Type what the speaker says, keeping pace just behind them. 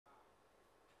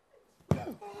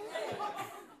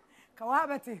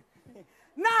Kawabati.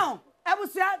 Now, I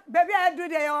was baby, I do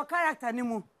your character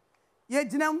anymore. Ye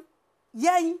jinam,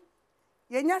 ye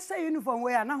nyasa uniform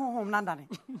wear na home nandane.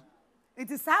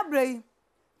 It is Sabre.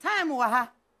 Time waha.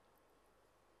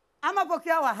 Ama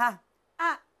pokia waha.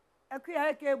 Ah, a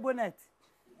queer bonnet.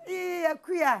 A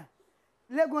queer.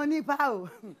 Legoni pao.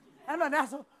 I know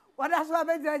that's what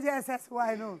I says.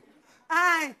 Why no?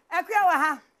 Aye, a queer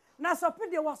waha. Na so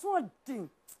pretty was one thing.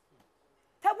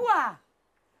 Tabua.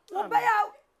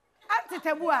 Obaya.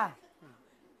 Anti-tabua.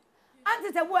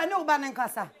 Anti-tabua no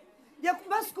banankasa. You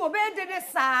must go bed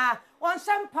this on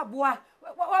some pabua.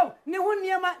 Wow, near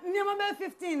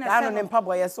 15. I don't know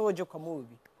pabua, I saw you come over.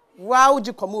 Wow,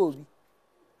 you come over.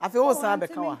 I feel also a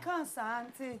becomer.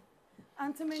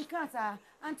 Auntie Minkasa,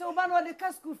 until one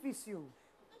the school fees you.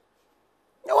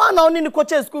 No one only the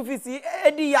coach's school fees,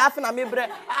 Eddie, after I may break.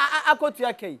 I go to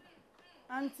your key.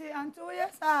 Auntie,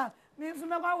 yes, sir. Means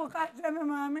my will catch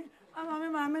mammy.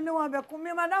 Mammy, no one but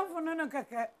me, madame for no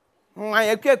caca. I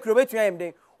appear crewate him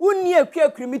day. Wouldn't you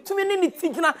appear creamy 2 minutes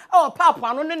thinking our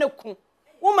papa no no coon.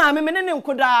 Oh, mammy, men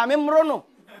could I memorono.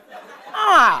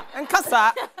 Ah, and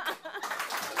Cassa.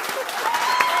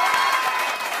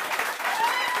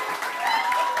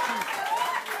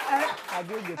 I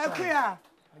gave you time.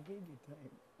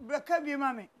 Break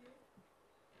mammy.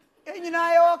 And you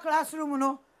know, your classroom,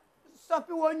 no. Stop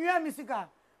you on your musica.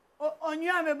 On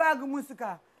your bag of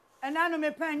musica. And I know me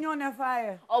pen on a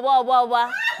fire. Oh,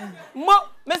 wow. Mo,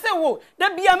 Mr. Wo,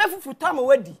 that be a method for time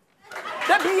already.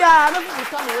 That be a method for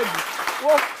time already.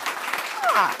 Oh,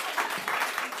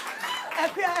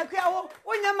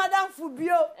 when your madame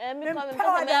Fubio, and me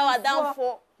come down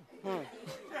for.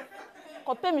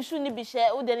 Copy me shouldn't be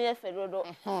share with the Ferrodo.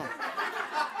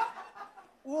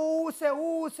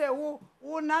 Say,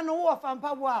 none of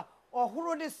Pabua or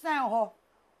who the same ho.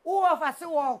 Who of us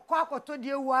or quack or to the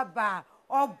waba.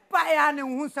 Or buy an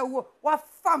who say what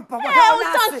fun, Papa.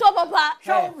 Papa.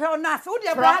 Show Nas, who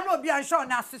the brand will be a show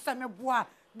Nassis and Bois.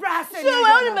 Brass and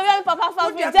only Papa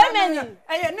from Germany.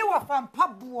 And you knew from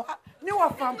Pabua, knew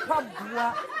from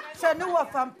Pabua, so knew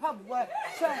from Pabua.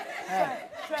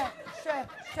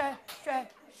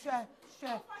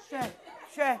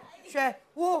 Share.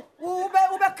 Who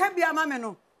can be a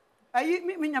mamma? I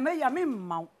mean, I mean,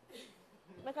 mount.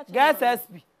 Guess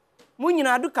SB.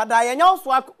 Munina do kada ya nya so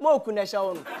moku na hye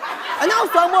wono anya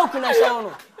so moku na hye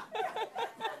wono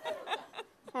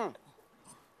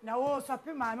na wo so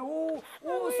pe ma me wo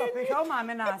so pe hye o ma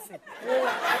me na ase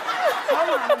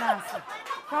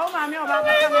o ma me o ba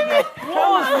ka me de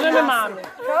wo sre me ma me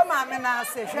o ma me na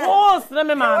ase wo sre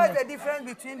me ma me what's the difference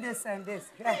between this and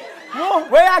this wo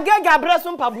we agega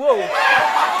breso mpabu o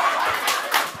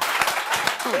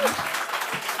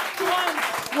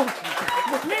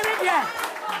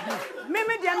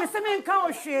Mimi dear, Miss Semin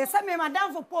Cow share, some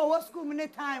madame for poor school many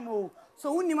time. Oh,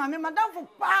 so when you madame for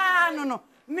no.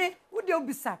 Me, would you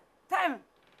be sad? Time.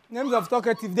 Names of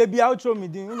talkative, they be outro me,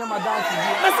 ding, madame.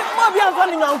 More be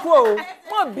funny uncle.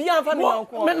 More be funny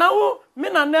uncle. Me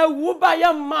na wo ba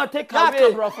ya ma take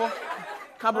Cabrofo.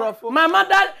 My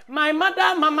mother,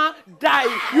 mama died.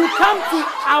 You come to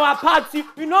our party,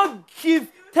 you not give,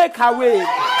 take away.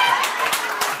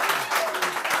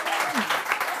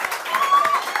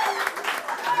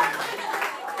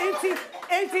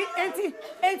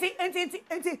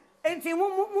 Enti mu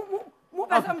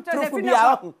ba sam to se fina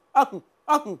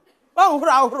ahun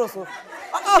so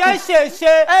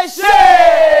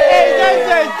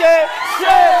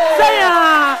say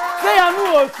ya nu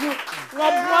otu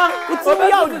utumi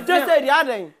ya odese di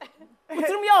adan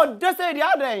utumi ya odese di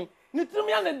adan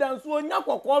nitumi ya ne danso onya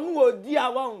kokko nu odi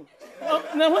awon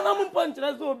na hona mu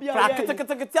ponchira so obi a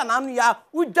kete na anu ya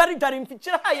u dari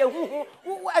mfichira ha ye hu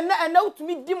na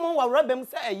utumi di mo wa rabem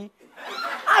se ayi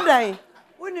adan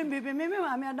woni bebe me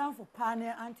ma me adan for pa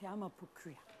ne anti ama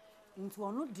pokria nti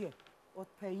ono de o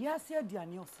peyase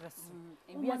aduane osreso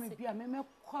ewiase bia me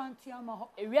kwanti ama ho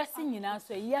ewiase nyina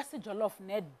so ewiase jollof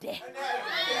na de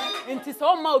nti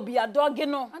so ma obi adoge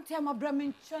no anti ama bra me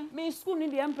nchan me school ni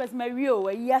the empress ma wi o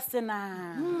ewiase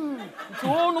na nti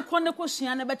wo no konne ko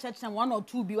hia na be cheche 1 or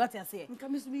 2 bi what you say nka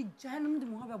me so bi janum de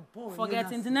mo have a ball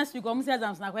forget into next week almost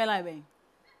exams na kwela ibe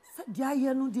se dia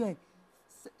ye no de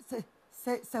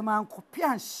se man copy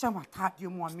and shama tade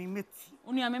mo me meti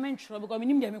onu ya me ntro because me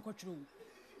nim de me kwotro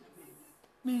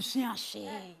me hia she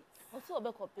o so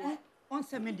be copy on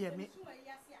se me de me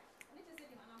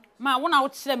ma wona wo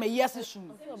kire me yesi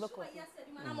sum o be copy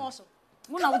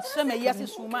wona wo kire me yesi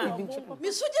sum ma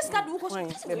me so just ka do ko so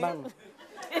me ban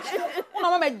wona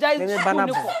ma me jai me bana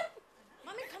bon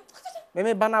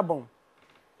me bana bon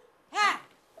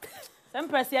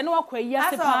Empress ye no akwa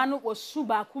yase pa no wo su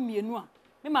ba ku mienu a.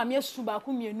 Me ma me su ba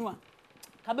ku mienu a.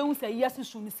 Ka be hu se yase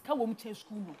su ni sika wo mu che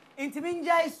school no. Intimi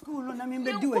njai school no na me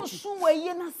be di wachi. Su we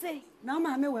ye na say. Na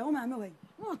ma me we, o ma me we.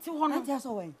 No ti ho no. Auntie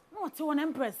aso we. No ti ho na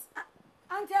Empress.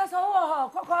 Auntie aso wo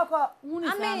kokoko.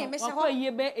 Ame me se ho ye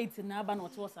be 18 na aba na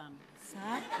oto sa no. Sa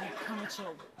come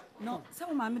chill. No, se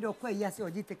o ma me do kwa yase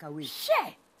oji take away.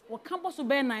 Share. Wo kan boso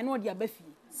be 9 na odi abafi.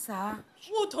 Sa.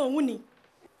 Wo ton wuni.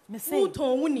 Me say. Wo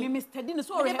ton wuni. Me Mr. Dean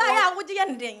so Me ba ya wo je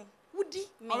nden. Wudi.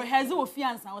 Or has wo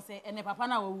fiansa wo say ene papa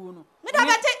na wo no. Me da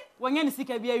bete. Wonya ni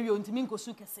sika bia wi ontimi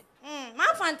nkosu kese.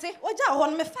 Ma fante, wo ja ho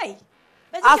no me fai.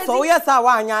 Aso wo yesa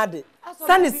wa anya ade.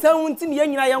 Sane sawunti ne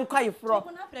nyina ye nkwa yefro.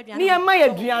 Ne ye ma ye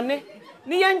duane.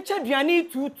 Ne ye nche duane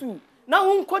tutu. Na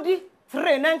wo nkodi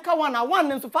 3 na nka 1 na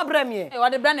 1 nso fa bra me. E wo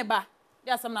de bra ne ba.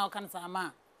 Dia sam na wo kan sa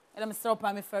ma. Ele me sell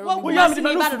pa me fero. Wo ya me de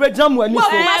no fu be jamu ani so.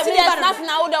 Ma si ba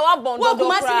na wo da wa bon do do. Wo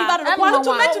ma si ba do. Kwanu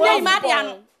to metu ne ma dia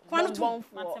no. Kwanu to.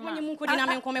 Monyi Mun kodi na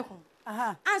me nkome ko.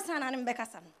 Aha. Ansa na ne mbeka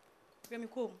sa no. Hwe me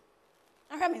kom.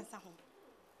 Ahwe me nsa ho.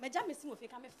 Meja me si mo fe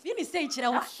ka me fi me say kire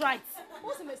wa. That's right.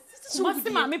 Wo se me Must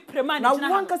ma me prema na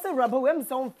wan ka se raba we am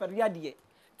se on fere ade.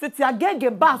 Tete agege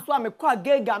ba so a me ko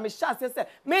agege a me sha se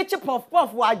me chi puff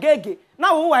puff wa agege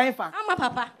na wo wa enfa. Ama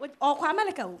papa, o kwa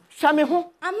America wo. Hwa me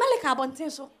ho. America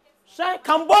bonten so. Shay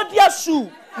Cambodia shoe.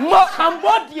 Mo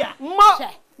Cambodia. Mo.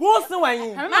 Wo se wan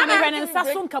yin. Ma me hwe ne nsa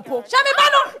so nkapo. Sha me ba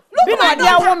no. Bi na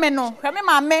dia wo me no. Hwe me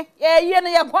ma me. Ye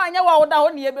ne ye kwa anya wa wo da ho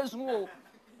ne ye besu o.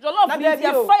 Jollof bi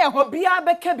dia fire ho bia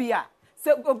be ka bia.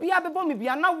 Se obia be bo me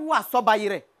bia na wo asoba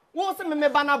yire. Wo se me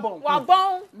ba na bon. Wa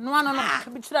bon. No ano no.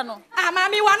 Bi kira no.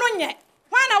 Mami wa no nye.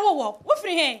 Hwa na wo wo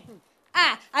firi he.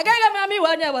 Agaga mami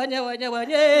wa nye. Agaga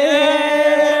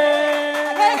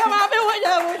mami wa nye.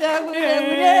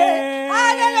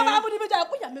 Agaga mami di beja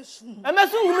ku ya mesu.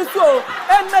 Emesu ngumi so.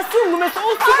 Emesu ngumi so. O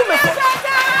su me so.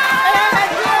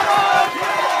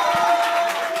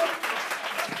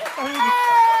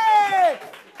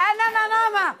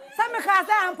 Ma. Some ka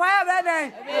say empire be den.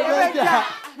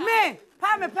 Me,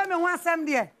 pa me ho asem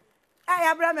de.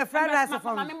 Ai abra me fried rice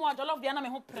from. Mami mo jollof dia na me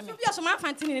ho preme. So bia so ma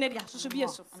fanti ni ne dia so bia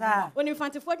so. Oni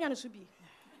fanti fo aduane so bi.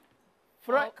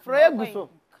 Fro eguso.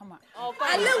 Come on.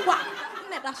 Alewa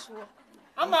na da so.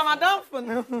 Ama madam fo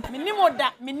no.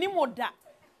 Minimo da.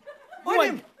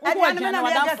 Onim. Aduane me na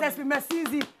me just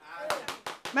mesizi.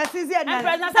 Mesizi aduane.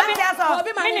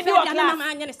 Obi ma ni di o class. Ma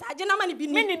anya ni sa je na ma ni bi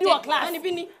ni. Me ni di o class. Ma ni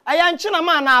bi ni. Aya nchina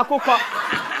ma na akukọ.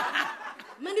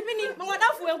 Ma ni bi ni. Ma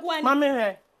wadafo enku ani. Ma me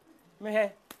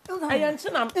he. Aya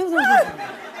nchina.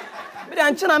 Me da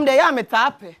nchina m de ya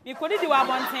metape. Mi kodi di wa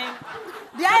bonten.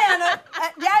 Dia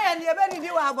ya ni ebe ni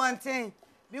di wa bonten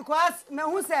because me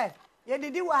hu say ye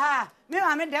didi wa ha. Me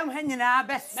ma me dem ha nyina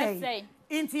be say.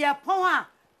 Into your pon a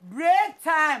break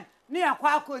time. Ni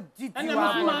akwa akodi di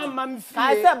wa bonten.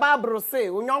 Ka se Bible say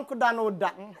onyonko da no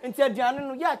da. Nti aduane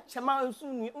no ya chema nsu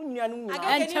unnua no mu.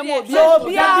 Enchema obi. So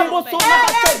bia bo so na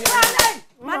ba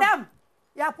Madam,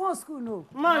 ya pon school no.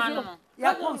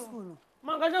 Ya pon school no.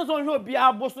 Man ka so hwe obi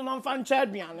aboso no mfa ncha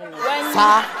aduane no.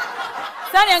 Sa.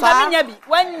 Sani nga menya bi.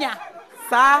 Wanya.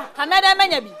 Sa. Kameda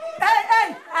menya bi.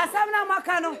 Hey, asam na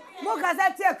maka no. Mo ka sa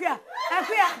tie akua.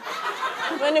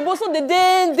 When the boss the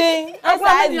ding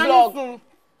inside blog.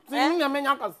 Nya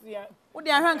menya kasia. Wo de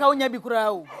ahwan ka wonya bi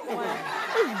kura o.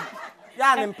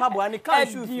 Ya ne mpabo ani kan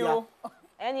shoes ya.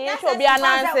 Eni ye obi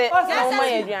ananse na wo ma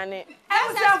ye aduane.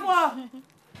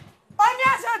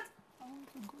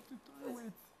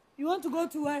 You want to go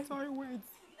to where? Toilet.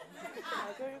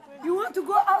 You want to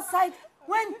go outside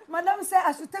when Madam said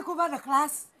I should take over the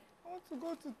class? I want to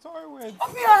go to toilet.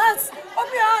 Open your hands.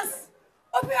 Open your hands.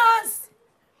 Open your hands.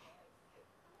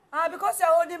 Because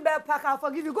you're holding back pack, I'll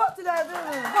forgive you. Go to the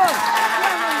room. Go.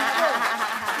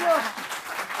 Go.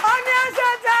 On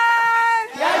your time.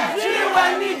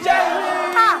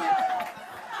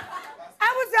 I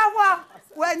was there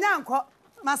when Yanko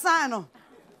Masano.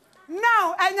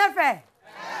 Now, I never.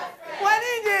 When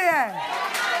in there?